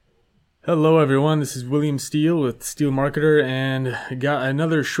Hello, everyone. This is William Steele with Steele Marketer, and I got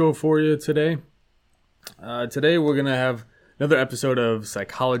another show for you today. Today, we're going to have another episode of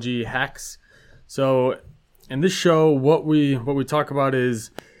Psychology Hacks. So, in this show, what we talk about is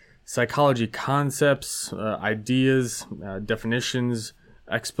psychology concepts, ideas, definitions,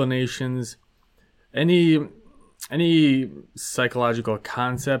 explanations, any psychological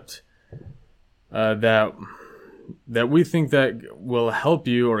concept that we think that will help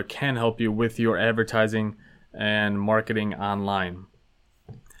you or can help you with your advertising and marketing online.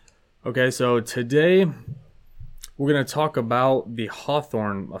 Okay, so today we're going to talk about the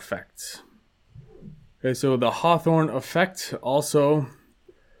Hawthorne effect. Okay, so the Hawthorne effect, also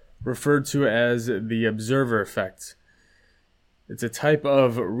referred to as the observer effect. It's a type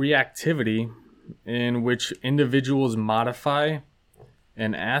of reactivity in which individuals modify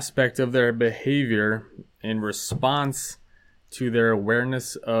an aspect of their behavior in response to their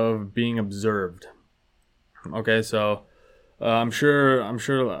awareness of being observed. Okay, so I'm sure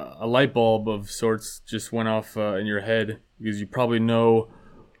a light bulb of sorts just went off in your head because you probably know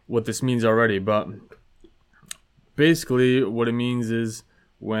what this means already. But basically, what it means is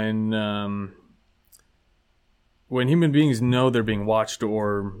when human beings know they're being watched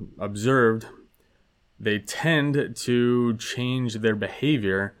or observed, they tend to change their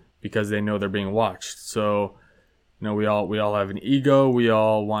behavior because they know they're being watched. So, we all have an ego. We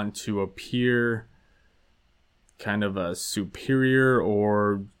all want to appear kind of a superior,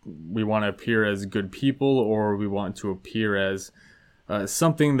 or we want to appear as good people, or we want to appear as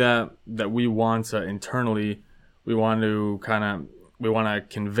something that we want internally. We want to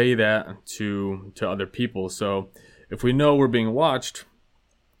convey that to other people. So, if we know we're being watched,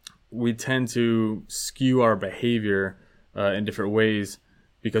 we tend to skew our behavior in different ways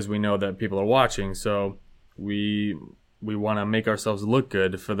because we know that people are watching. So we want to make ourselves look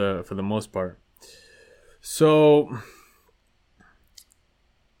good for the most part. So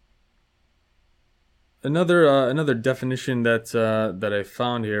another definition that I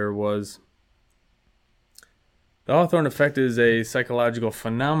found here was the Hawthorne effect is a psychological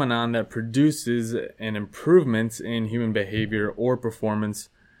phenomenon that produces an improvement in human behavior or performance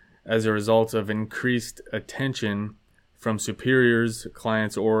as a result of increased attention from superiors,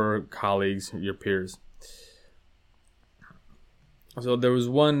 clients, or colleagues, your peers. So there was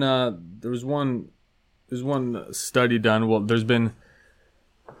one study done. Well, there's been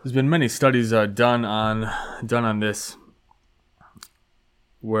many studies done on this,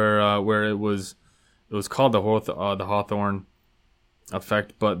 where it was called the Hawthorne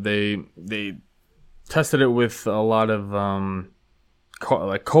effect, but they tested it with a lot of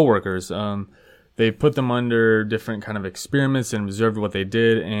coworkers. They put them under different kind of experiments and observed what they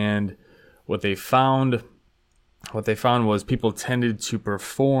did, and what they found was people tended to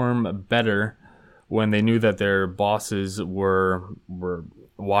perform better when they knew that their bosses were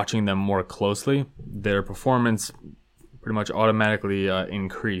watching them more closely. Their performance pretty much automatically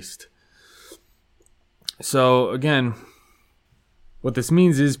increased. So again, what this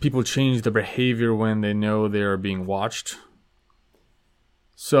means is people change their behavior when they know they are being watched.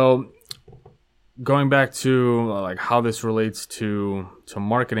 So going back to like how this relates to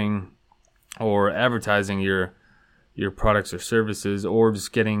marketing or advertising your products or services, or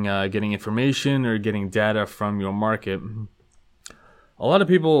just getting information or getting data from your market. A lot of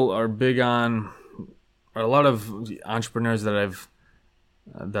people are big on, or a lot of entrepreneurs that I've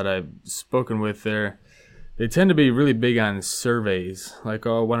spoken with, they tend to be really big on surveys. Like,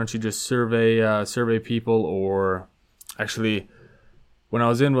 oh, why don't you just survey people? Or actually, when I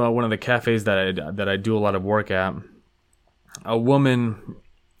was in one of the cafes that I do a lot of work at, a woman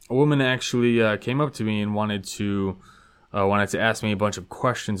actually came up to me and wanted to ask me a bunch of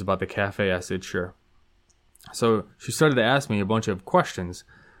questions about the cafe. I said, sure. So she started to ask me a bunch of questions,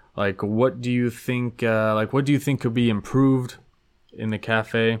 like, what do you think could be improved in the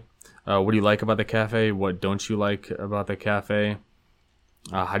cafe? What do you like about the cafe? What don't you like about the cafe?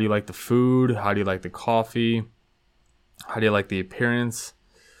 How do you like the food? How do you like the coffee? How do you like the appearance?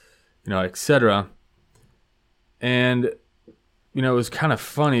 Etc. And, it was kind of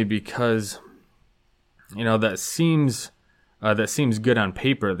funny because, that seems good on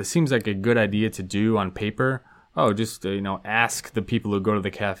paper. That seems like a good idea to do on paper. Oh, just, ask the people who go to the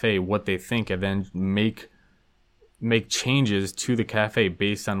cafe what they think, and then make changes to the cafe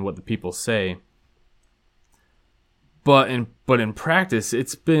based on what the people say. But in practice,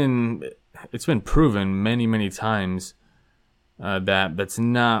 it's been proven many times that's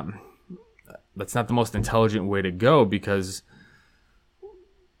not the most intelligent way to go, because,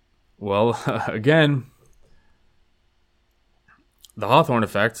 well, again, the Hawthorne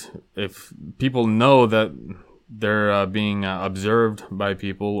effect, if people know that they're being observed by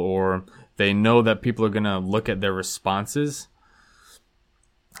people, or they know that people are going to look at their responses,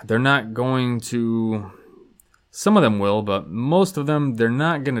 they're not going to, some of them will, but most of them, they're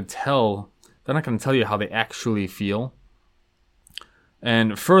not going to tell you how they actually feel.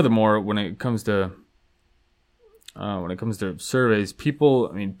 And furthermore, when it comes to surveys,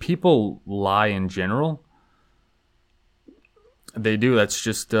 people lie in general. They do. That's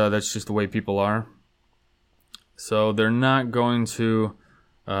just the way people are. So they're not going to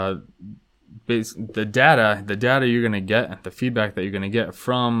the data you're going to get, the feedback that you're going to get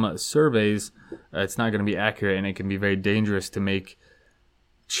from surveys. It's not going to be accurate, and it can be very dangerous to make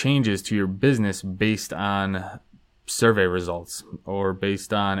changes to your business based on survey results, or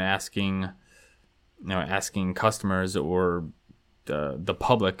based on asking customers or the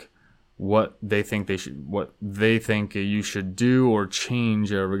public what they think you should do or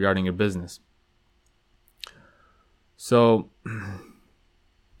change regarding your business. So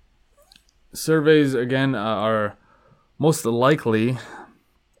surveys, again, are most likely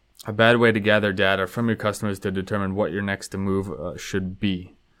a bad way to gather data from your customers to determine what your next move should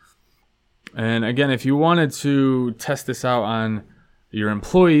be. And again, if you wanted to test this out on your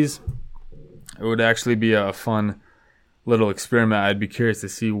employees, it would actually be a fun little experiment. I'd be curious to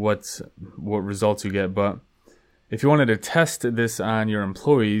see what results you get. But if you wanted to test this on your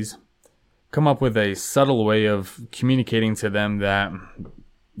employees, come up with a subtle way of communicating to them that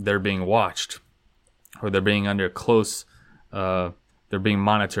they're being watched, or they're being they're being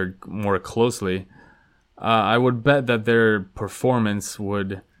monitored more closely. I would bet that their performance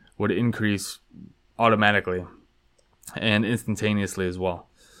would increase automatically and instantaneously as well.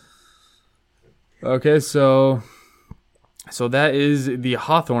 Okay, so that is the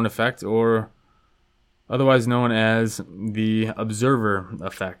Hawthorne effect, or otherwise known as the observer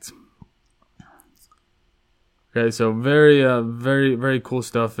effect. Okay, so very, very cool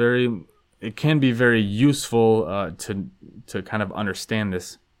stuff. It can be very useful to kind of understand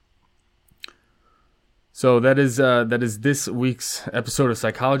this. So that is this week's episode of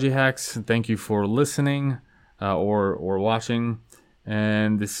Psychology Hacks. Thank you for listening or watching.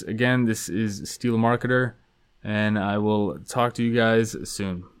 And this is Steel Marketer, and I will talk to you guys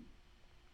soon.